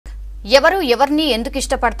ఎవరు ఎవరిని ఎందుకు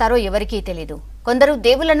ఇష్టపడతారో ఎవరికీ తెలియదు. కొందరు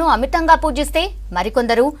దేవుళ్లను అమితంగా పూజిస్తే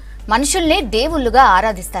మరికొందరు మనుషుల్నే దేవుళ్ళుగా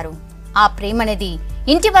ఆరాధిస్తారు. ఆ ప్రేమనేది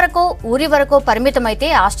ఇంటి వరకో ఊరి వరకో పరిమితమైతే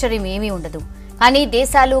ఆశ్చర్యం ఏమీ ఉండదు. కానీ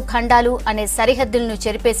దేశాలు ఖండాలు అనే సరిహద్దులను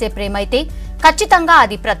చెరిపేసే ప్రేమైతే ఖచ్చితంగా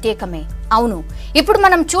అది ప్రత్యేకమే. అవును, ఇప్పుడు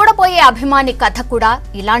మనం చూడబోయే అభిమాని కథ కూడా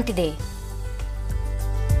ఇలాంటిదే.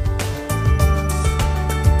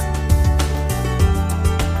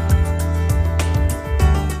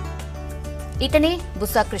 ఇతనే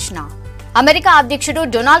బుస్సా కృష్ణ. అమెరికా అధ్యక్షుడు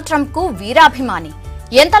డొనాల్డ్ ట్రంప్ కు వీరాభిమాని.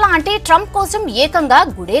 ఎంతలా అంటే ట్రంప్ కోసం ఏకంగా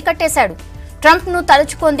గుడే కట్టేశాడు. ట్రంప్ ను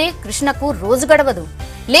తలుచుకొందే కృష్ణకు రోజు గడవదు.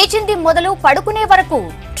 లేచింది మొదలు పడుకునే వరకు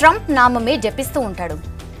ట్రంప్ నామమే జపిస్తూ ఉంటాడు.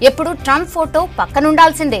 ఎప్పుడు ట్రంప్ ఫోటో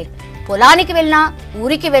పక్కనుండాల్సిందే. పొలానికి వెళ్ళినా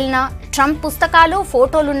ఊరికి వెళ్ళినా ట్రంప్ పుస్తకాలు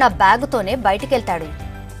ఫోటోలున్న బ్యాగుతోనే బయటికెళ్తాడు.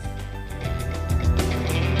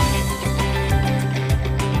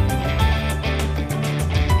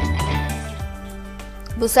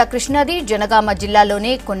 బుస్సా కృష్ణది జనగామ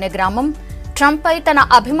జిల్లాలోనే కొన్నె గ్రామం. ట్రంప్ పై తన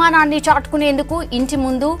అభిమానాన్ని చాటుకునేందుకు ఇంటి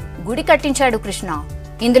ముందు గుడి కట్టించాడు కృష్ణ.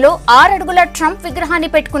 ఇందులో 6 అడుగుల ట్రంప్ విగ్రహాన్ని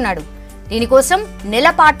పెట్టుకున్నాడు. దీనికోసం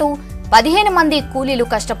నెలపాటు 15 మంది కూలీలు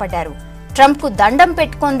కష్టపడ్డారు. ట్రంప్ కు దండం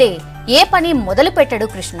పెట్టుకొందే ఏ పని మొదలు పెట్టాడు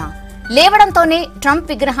కృష్ణ. లేవడంతోనే ట్రంప్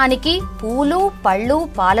విగ్రహానికి పూలు పళ్ళు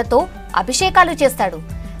పాలతో అభిషేకాలు చేస్తాడు.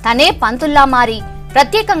 తనే పంతుల్లా మారి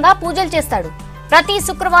ప్రత్యేకంగా పూజలు చేస్తాడు. ప్రతి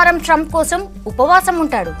శుక్రవారం ట్రంప్ కోసం ఉపవాసం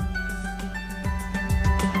ఉంటాడు.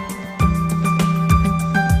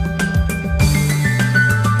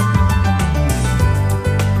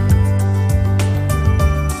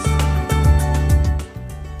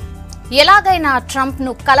 ఎలాగైనా ట్రంప్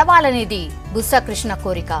ను కలవాలనేది బుస్సా కృష్ణ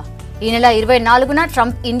కోరిక. ఈ నెల 24న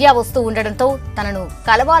ట్రంప్ ఇండియా వస్తూ ఉండడంతో తనను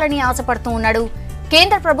కలవాలని ఆశపడుతూ ఉన్నాడు.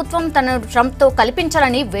 కేంద్ర ప్రభుత్వం తనను ట్రంప్ తో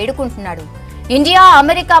కల్పించాలని వేడుకుంటున్నాడు. ఇండియా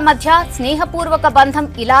అమెరికా మధ్య స్నేహపూర్వక బంధం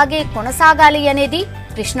ఇలాగే కొనసాగాలి అనేది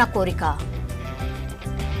కృష్ణ కోరిక.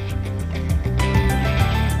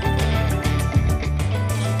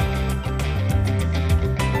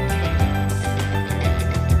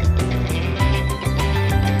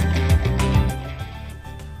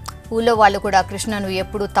 ఊళ్ళో వాళ్ళు కూడా కృష్ణను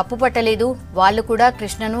ఎప్పుడూ తప్పుపట్టలేదు. వాళ్ళు కూడా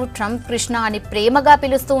కృష్ణను ట్రంప్ కృష్ణ అని ప్రేమగా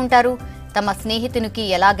పిలుస్తూ ఉంటారు. తమ స్నేహితునికి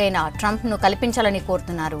ఎలాగైనా ట్రంప్ ను కల్పించాలని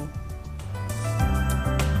కోరుతున్నారు.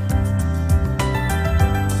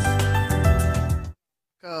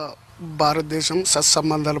 భారతదేశం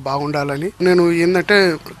సత్సంబంధాలు బాగుండాలని నేను ఏంటంటే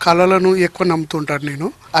కళలను ఎక్కువ నమ్ముతుంటాను.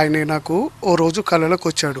 ఆయన నాకు ఓ రోజు కళలకు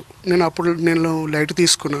వచ్చాడు. నేను లైట్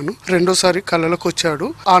తీసుకున్నాను. రెండోసారి కళలకు వచ్చాడు.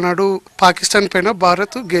 ఆనాడు పాకిస్తాన్ పైన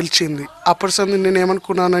భారత్ గెలిచింది. అప్పటి సంది నేను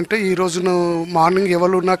ఏమనుకున్నానంటే ఈ రోజు మార్నింగ్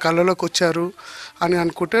ఎవరు నా కళలకు వచ్చారు అని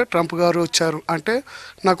అనుకుంటే ట్రంప్ గారు వచ్చారు అంటే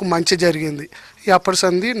నాకు మంచి జరిగింది. అప్పటి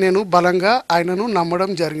సంది నేను బలంగా ఆయనను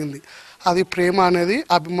నమ్మడం జరిగింది. అది ప్రేమ అనేది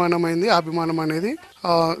అభిమానమైంది. అభిమానం అనేది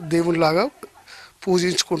దేవునిలాగా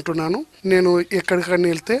పూజించుకుంటున్నాను. నేను ఎక్కడికైనా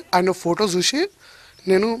వెళ్తే ఆయన ఫోటో చూసి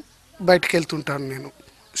నేను బయటికి వెళ్తుంటాను. నేను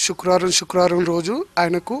శుక్రవారం రోజు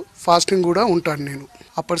ఆయనకు ఫాస్టింగ్ కూడా ఉంటాను. నేను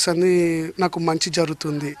అప్పటి సంది నాకు మంచి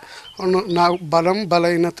జరుగుతుంది. నా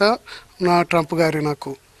బలహీనత నా ట్రంప్ గారి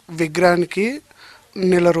నాకు విగ్రహానికి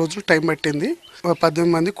నెల రోజులు టైం పట్టింది.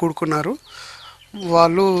 18 మంది కూడుకున్నారు.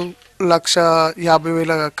 వాళ్ళు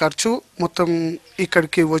 1,50,000 ఖర్చు మొత్తం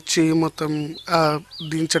ఇక్కడికి వచ్చి మొత్తం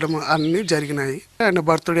దించడం అన్నీ జరిగినాయి. ఆయన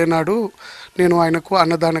బర్త్డే నాడు నేను ఆయనకు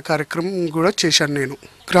అన్నదాన కార్యక్రమం కూడా చేశాను. నేను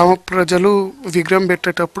గ్రామ ప్రజలు విగ్రహం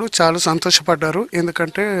పెట్టేటప్పుడు చాలా సంతోషపడ్డారు.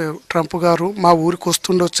 ఎందుకంటే ట్రంప్ గారు మా ఊరికి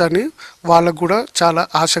వస్తుండొచ్చని వాళ్ళకు కూడా చాలా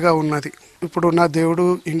ఆశగా ఉన్నది. ఇప్పుడు నా దేవుడు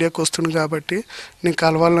ఇండియాకి వస్తుంది కాబట్టి నేను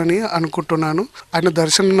కలవాలని అనుకుంటున్నాను. ఆయన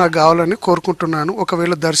దర్శనం నాకు కావాలని కోరుకుంటున్నాను.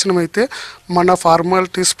 ఒకవేళ దర్శనం అయితే మన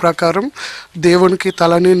ఫార్మాలిటీస్ ప్రకారం దేవునికి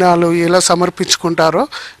తలనీనాలు ఎలా సమర్పించుకుంటారో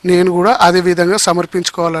నేను కూడా అదే విధంగా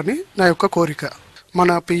సమర్పించుకోవాలని నా యొక్క కోరిక.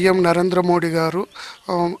 మన పిఎం నరేంద్ర మోడీ గారు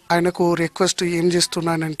ఆయనకు రిక్వెస్ట్ ఏం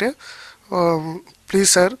చేస్తున్నానంటే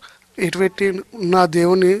ప్లీజ్ సార్ ఇటువంటి నా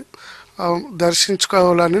దేవుని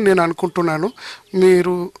దర్శించుకోవాలని నేను అనుకుంటున్నాను.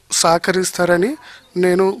 మీరు సహకరిస్తారని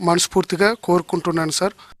నేను మనస్ఫూర్తిగా కోరుకుంటున్నాను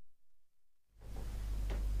సార్.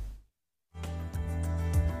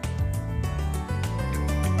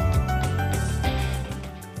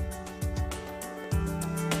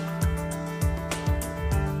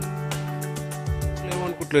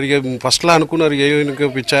 ఫస్ట్లో అనుకున్నారు ఏ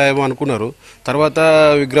పిచ్చాయేమో అనుకున్నారు. తర్వాత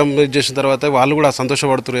విగ్రహం చేసిన తర్వాత వాళ్ళు కూడా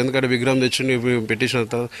సంతోషపడుతున్నారు. ఎందుకంటే విగ్రహం తెచ్చి పెట్టేసిన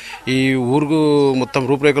తర్వాత ఈ ఊరుకు మొత్తం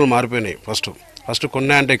రూపురేఖలు మారిపోయినాయి. ఫస్ట్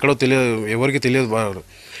కొన్నే అంటే ఎక్కడో తెలియదు, ఎవరికి తెలియదు.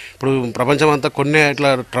 ఇప్పుడు ప్రపంచం అంతా కొన్నే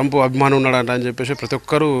ఇట్లా ట్రంప్ అభిమానం ఉన్నాడంట అని చెప్పేసి ప్రతి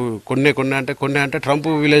ఒక్కరు కొన్నే అంటే ట్రంప్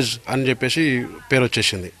విలేజ్ అని చెప్పేసి పేరు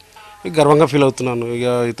వచ్చేసింది. గర్వంగా ఫీల్ అవుతున్నాను.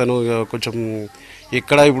 ఇతను కొంచెం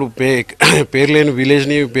ఇక్కడ ఇప్పుడు పేరు లేని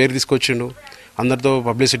విలేజ్ని పేరు తీసుకొచ్చిండు, అందరితో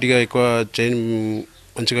పబ్లిసిటీగా ఎక్కువ చేంజ్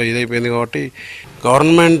మంచిగా ఇదైపోయింది. కాబట్టి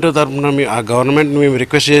గవర్నమెంట్ తరఫున ఆ గవర్నమెంట్ మేము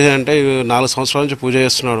రిక్వెస్ట్ చేసేదంటే 4 సంవత్సరాల నుంచి పూజ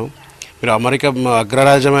చేస్తున్నాడు. మీరు అమెరికా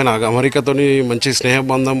అగ్రరాజ్యమైన అమెరికాతో మంచి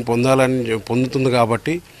స్నేహబంధం పొందుతుంది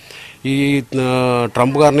కాబట్టి ఈ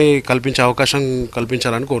ట్రంప్ గారిని అవకాశం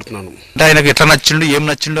కల్పించాలని కోరుతున్నాను. అంటే ఆయనకు ఎట్లా నచ్చిండు, ఏం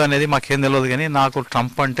నచ్చిండు అనేది మాకేం తెలియదు, కానీ నాకు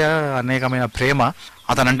ట్రంప్ అంటే అనేకమైన ప్రేమ.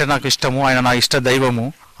 అతనంటే నాకు ఇష్టము, ఆయన నా ఇష్ట దైవము.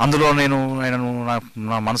 అందులో నేను ఆయనను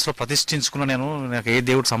నా మనసులో ప్రతిష్ఠించుకున్న, నాకు ఏ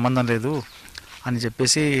దేవుడు సంబంధం లేదు అని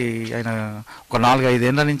చెప్పేసి ఆయన ఒక 4-5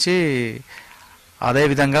 ఏళ్ళ నుంచి అదే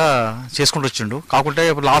విధంగా చేసుకుంటూ వచ్చిండు. కాకుంటే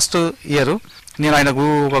ఇప్పుడు లాస్ట్ ఇయర్ నేను ఆయనకు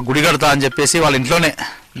ఒక గుడి కడతా అని చెప్పేసి, వాళ్ళ ఇంట్లోనే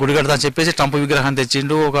గుడి కడతా అని చెప్పేసి ట్రంప్ విగ్రహం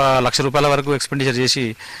తెచ్చిండు. 1,00,000 రూపాయల వరకు ఎక్స్పెండిచర్ చేసి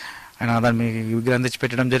ఆయన దాన్ని విగ్రహం తెచ్చి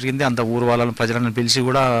పెట్టడం జరిగింది. అంత ఊరు వాళ్ళని ప్రజలను పిలిచి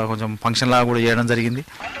కూడా కొంచెం ఫంక్షన్ లాగా కూడా చేయడం జరిగింది.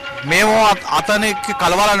 మేము అతనికి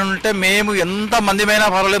కలవాలని ఉంటే మేము ఎంత మందిమైనా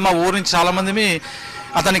పర్వాలేదు, మా ఊరు నుంచి చాలా మంది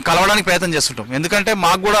అతన్ని కలవడానికి ప్రయత్నం చేస్తుంటాం. ఎందుకంటే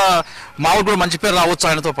మా ఊరు కూడా మంచి పేరు రావచ్చు,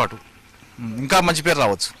 ఆయనతో పాటు ఇంకా మంచి పేరు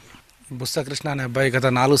రావచ్చు. బుస్స కృష్ణ అనే అబ్బాయి గత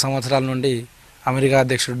 4 సంవత్సరాల నుండి అమెరికా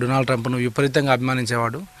అధ్యక్షుడు డొనాల్డ్ ట్రంప్ను విపరీతంగా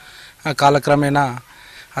అభిమానించేవాడు. కాలక్రమేణా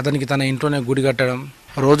అతనికి తన ఇంట్లోనే గుడి కట్టడం,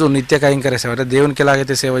 రోజు నిత్య కైంకర్య సేవ, అంటే దేవునికి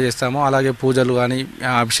ఎలాగైతే సేవ చేస్తామో అలాగే పూజలు కానీ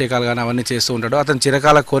అభిషేకాలు కానీ అవన్నీ చేస్తూ ఉంటాడు. అతని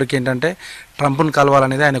చిరకాల కోరిక ఏంటంటే ట్రంప్ను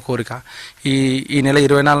కలవాలనేది ఆయన కోరిక. ఈ నెల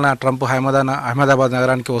 24న ట్రంప్ అహ్మదాబాద్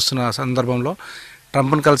నగరానికి వస్తున్న సందర్భంలో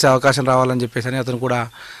ట్రంప్ను కలిసే అవకాశం రావాలని చెప్పేసి అతను కూడా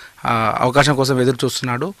అవకాశం కోసం ఎదురు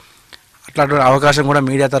చూస్తున్నాడు. అట్లాంటి అవకాశం కూడా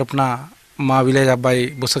మీడియా తరపున మా విలేజ్ అబ్బాయి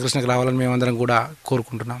బుస్స కృష్ణకి రావాలని మేమందరం కూడా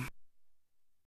కోరుకుంటున్నాం.